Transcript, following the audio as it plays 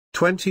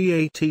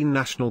2018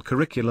 National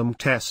Curriculum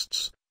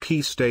Tests,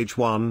 Key Stage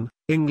 1,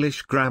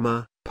 English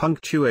Grammar,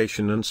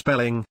 Punctuation and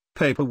Spelling,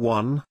 Paper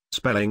 1,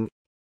 Spelling.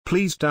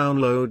 Please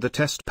download the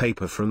test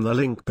paper from the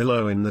link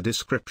below in the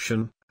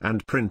description,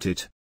 and print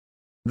it.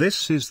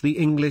 This is the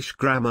English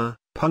Grammar,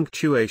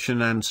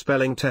 Punctuation and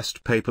Spelling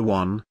Test Paper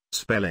 1,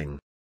 Spelling.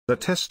 The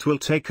test will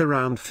take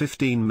around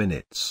 15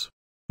 minutes.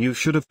 You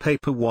should have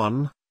Paper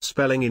 1,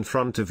 Spelling in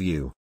front of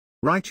you.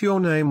 Write your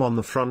name on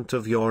the front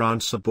of your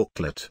answer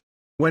booklet.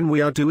 When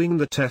we are doing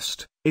the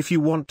test, if you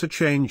want to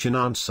change an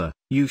answer,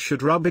 you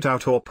should rub it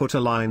out or put a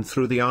line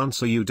through the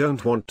answer you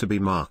don't want to be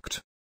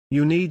marked.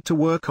 You need to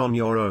work on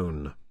your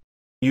own.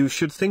 You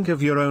should think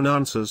of your own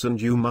answers and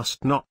you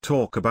must not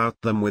talk about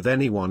them with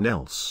anyone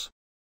else.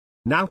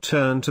 Now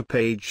turn to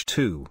page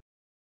 2.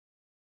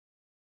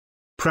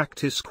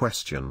 Practice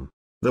question.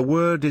 The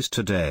word is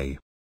today.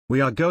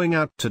 We are going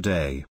out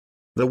today.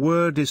 The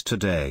word is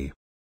today.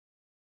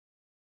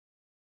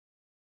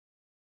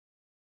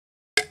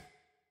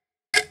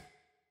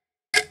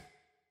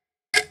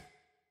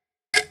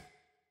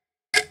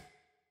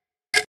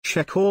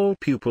 Check all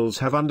pupils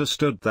have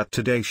understood that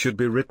today should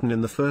be written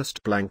in the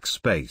first blank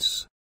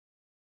space.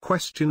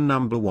 Question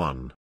number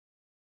 1.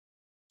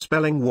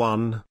 Spelling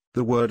 1,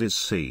 the word is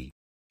sea.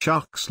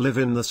 Sharks live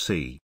in the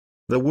sea.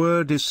 The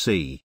word is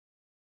sea.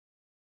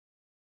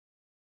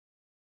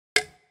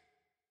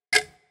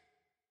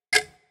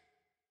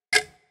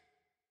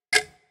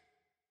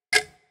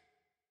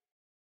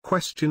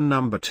 Question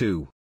number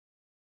 2.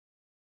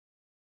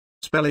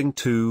 Spelling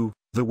 2,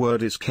 the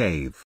word is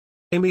cave.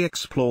 Amy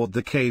explored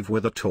the cave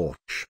with a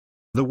torch.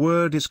 The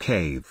word is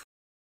cave.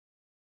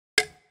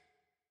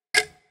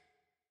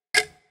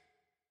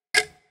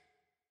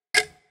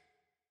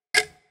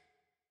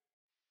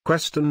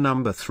 Question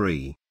number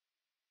 3.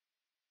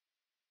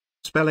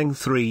 Spelling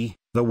 3,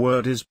 the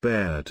word is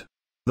bird.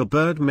 The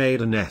bird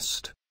made a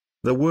nest.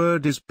 The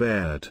word is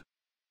bird.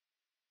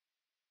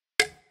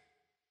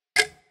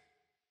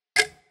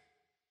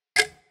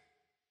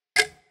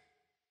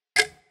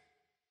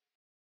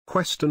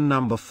 Question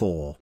number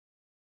 4.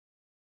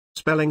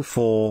 Spelling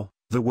 4,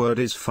 the word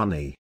is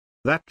funny.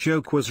 That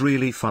joke was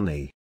really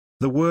funny.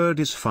 The word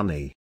is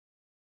funny.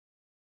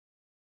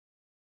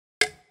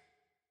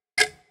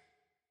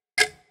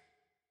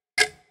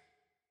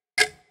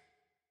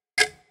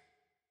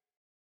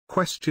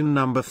 Question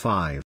number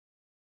 5.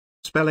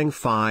 Spelling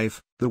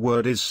 5, the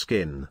word is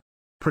skin.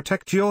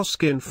 Protect your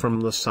skin from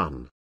the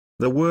sun.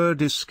 The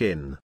word is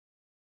skin.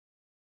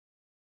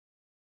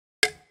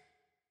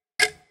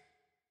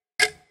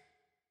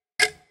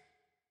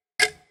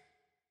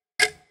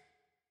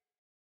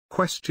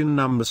 Question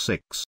number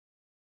 6.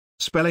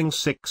 Spelling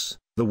 6,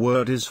 the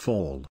word is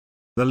fall.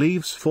 The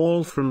leaves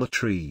fall from the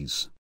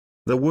trees.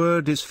 The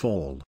word is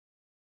fall.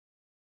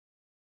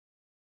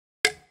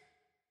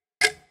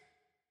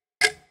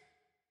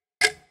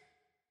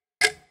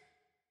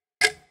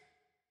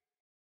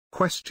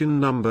 Question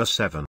number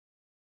 7.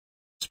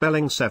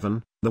 Spelling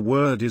 7, the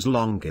word is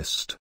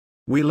longest.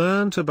 We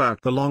learnt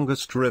about the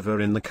longest river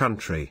in the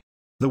country.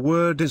 The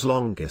word is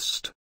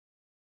longest.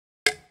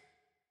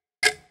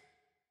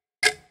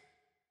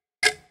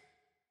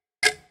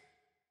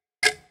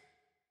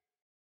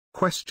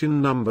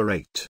 Question number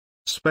 8.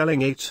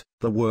 Spelling 8,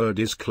 the word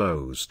is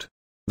closed.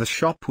 The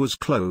shop was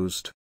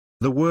closed.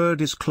 The word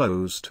is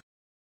closed.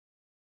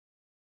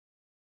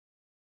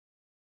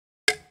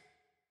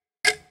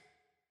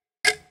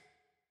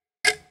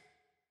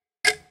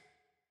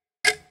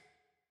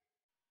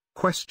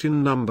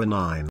 Question number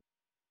 9.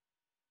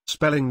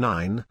 Spelling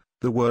 9,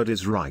 the word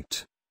is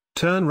right.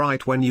 Turn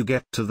right when you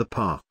get to the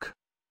park.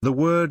 The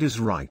word is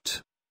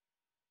right.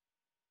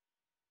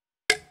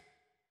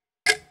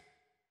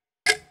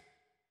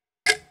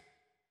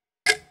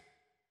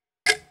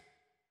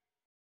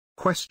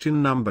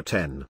 Question number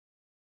 10.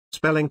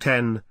 Spelling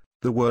 10,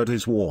 the word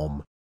is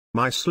warm.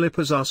 My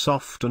slippers are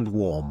soft and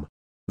warm.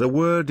 The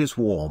word is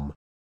warm.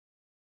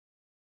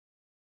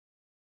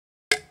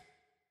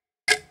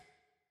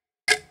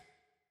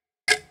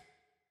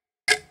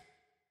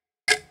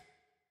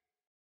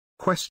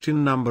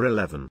 Question number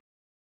 11.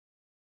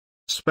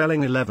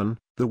 Spelling 11,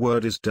 the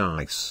word is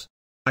dice.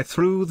 I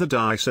threw the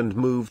dice and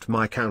moved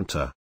my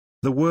counter.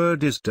 The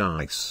word is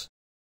dice.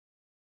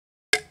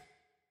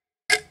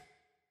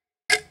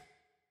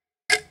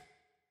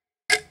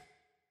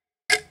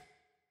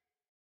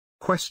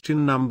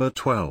 Question number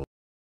 12.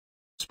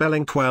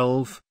 Spelling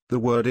 12, the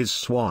word is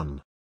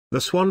swan. The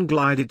swan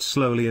glided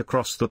slowly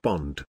across the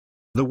pond.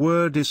 The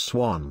word is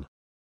swan.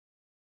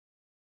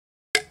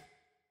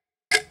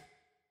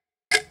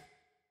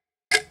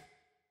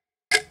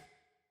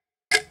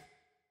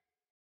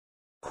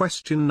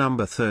 Question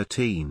number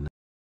 13.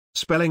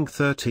 Spelling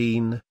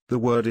 13, the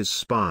word is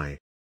spy.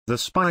 The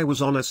spy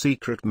was on a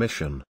secret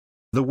mission.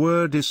 The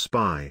word is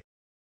spy.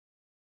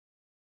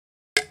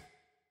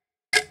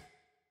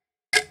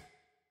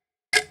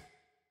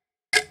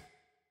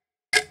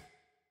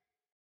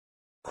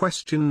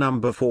 Question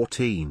number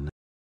 14.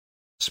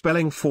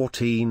 Spelling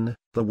 14,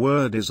 the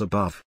word is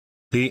above.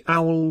 The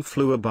owl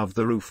flew above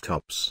the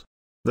rooftops.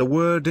 The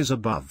word is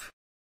above.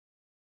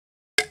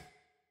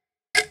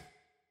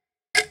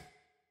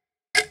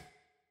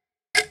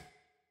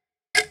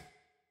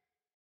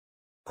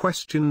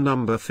 Question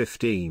number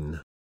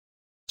 15.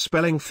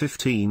 Spelling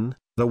 15,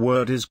 the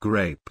word is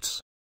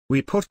grapes.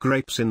 We put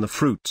grapes in the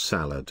fruit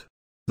salad.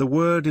 The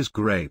word is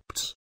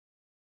grapes.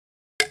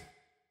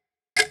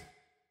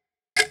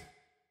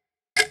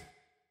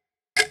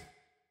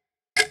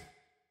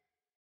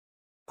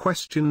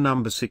 Question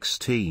number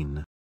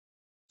 16.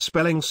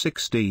 Spelling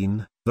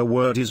 16, the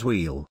word is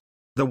wheel.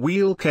 The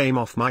wheel came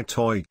off my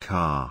toy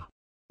car.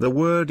 The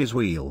word is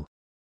wheel.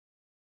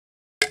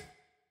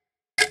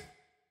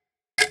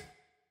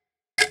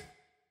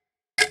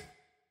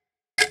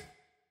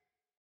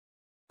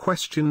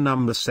 Question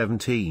number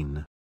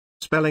 17.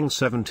 Spelling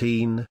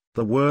 17,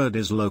 the word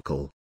is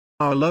local.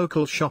 Our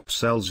local shop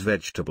sells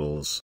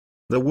vegetables.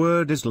 The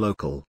word is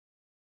local.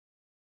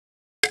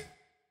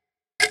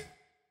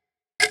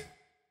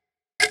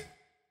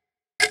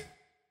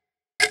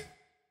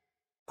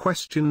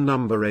 Question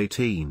number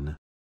 18.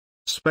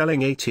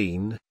 Spelling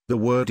 18, the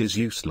word is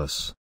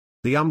useless.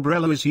 The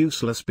umbrella is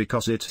useless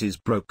because it is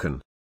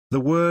broken. The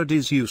word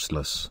is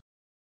useless.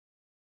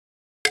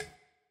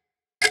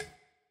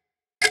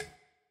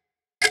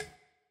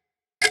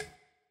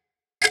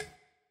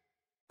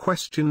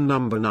 Question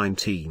number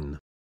 19.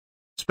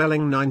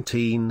 Spelling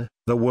 19,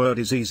 the word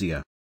is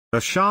easier.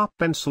 A sharp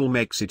pencil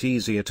makes it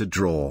easier to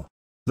draw.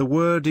 The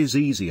word is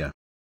easier.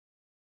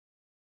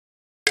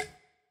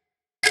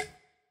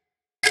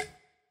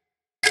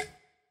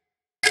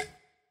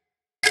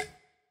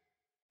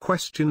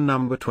 Question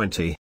number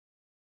 20.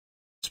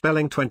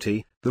 Spelling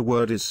 20, the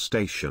word is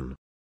station.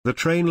 The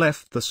train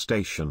left the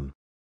station.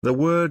 The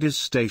word is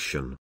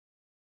station.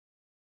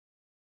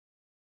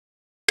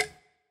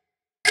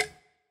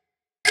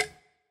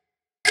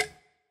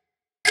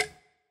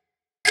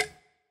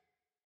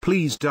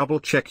 Please double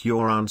check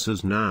your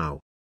answers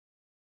now.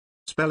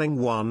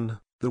 Spelling 1,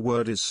 the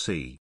word is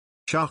sea.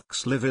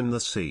 Sharks live in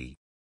the sea.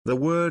 The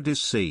word is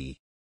sea.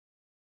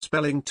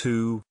 Spelling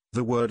 2,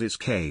 the word is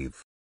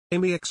cave.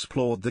 Amy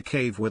explored the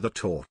cave with a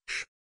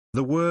torch.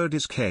 The word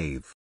is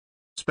cave.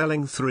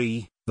 Spelling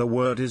 3, the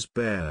word is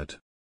bird.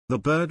 The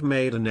bird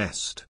made a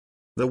nest.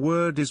 The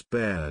word is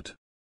bird.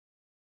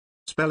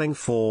 Spelling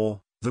 4,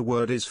 the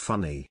word is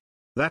funny.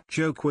 That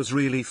joke was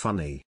really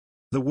funny.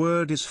 The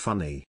word is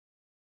funny.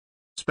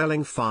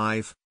 Spelling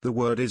 5, the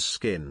word is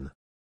skin.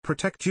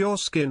 Protect your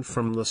skin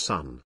from the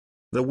sun.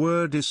 The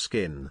word is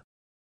skin.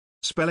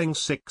 Spelling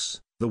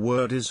 6, the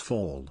word is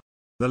fall.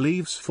 The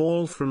leaves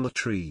fall from the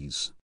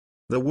trees.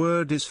 The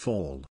word is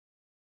fall.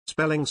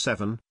 Spelling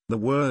 7, the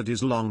word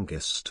is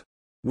longest.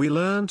 We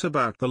learnt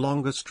about the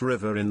longest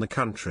river in the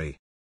country.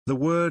 The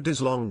word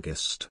is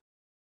longest.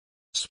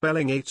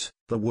 Spelling 8,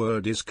 the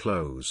word is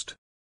closed.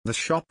 The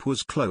shop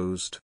was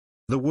closed.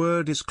 The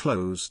word is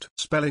closed.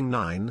 Spelling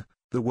 9,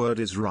 the word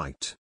is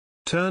right.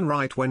 Turn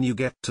right when you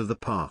get to the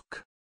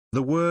park.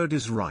 The word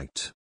is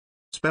right.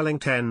 Spelling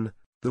 10,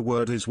 the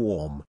word is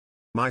warm.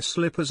 My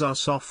slippers are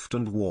soft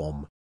and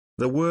warm.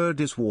 The word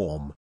is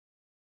warm.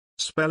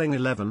 Spelling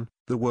 11,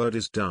 the word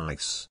is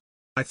dice.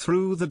 I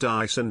threw the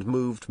dice and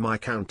moved my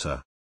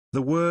counter.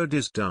 The word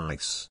is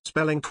dice.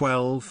 Spelling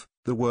 12,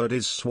 the word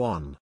is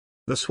swan.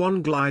 The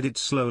swan glided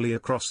slowly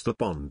across the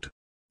pond.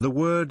 The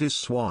word is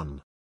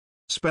swan.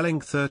 Spelling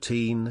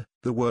 13,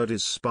 the word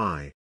is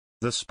spy.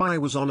 The spy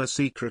was on a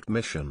secret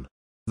mission.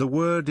 The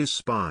word is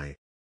spy.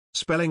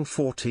 Spelling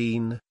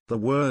 14, the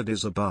word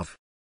is above.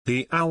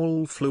 The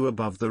owl flew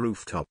above the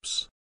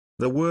rooftops.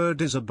 The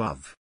word is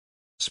above.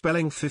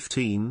 Spelling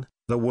 15,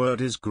 the word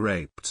is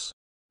grapes.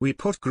 We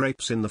put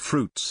grapes in the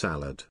fruit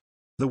salad.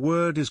 The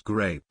word is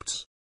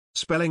grapes.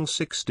 Spelling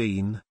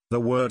 16, the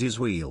word is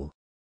wheel.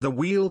 The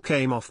wheel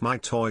came off my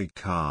toy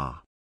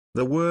car.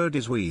 The word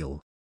is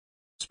wheel.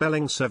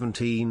 Spelling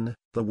 17,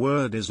 the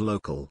word is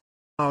local.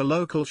 Our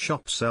local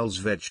shop sells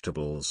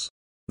vegetables.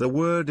 The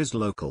word is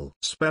local.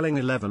 Spelling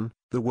 11,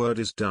 the word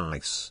is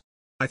dice.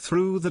 I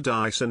threw the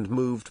dice and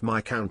moved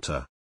my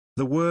counter.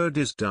 The word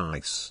is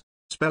dice.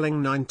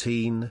 Spelling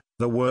 19,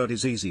 the word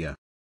is easier.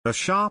 A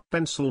sharp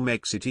pencil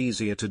makes it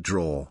easier to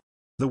draw.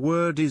 The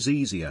word is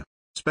easier.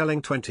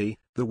 Spelling 20,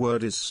 the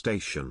word is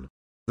station.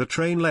 The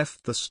train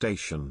left the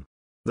station.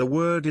 The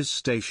word is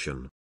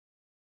station.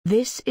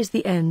 This is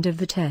the end of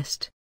the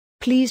test.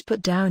 Please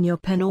put down your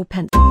pen or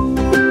pencil.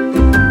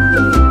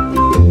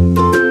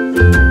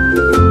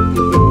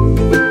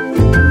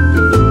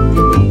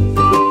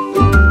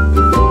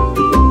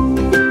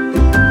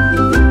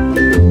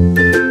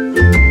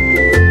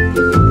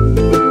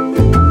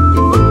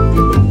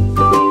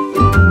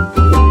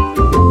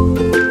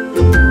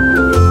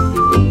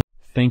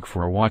 Thank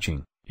for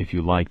watching. If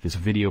you like this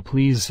video,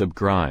 please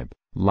subscribe,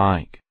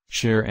 like,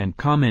 share and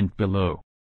comment below.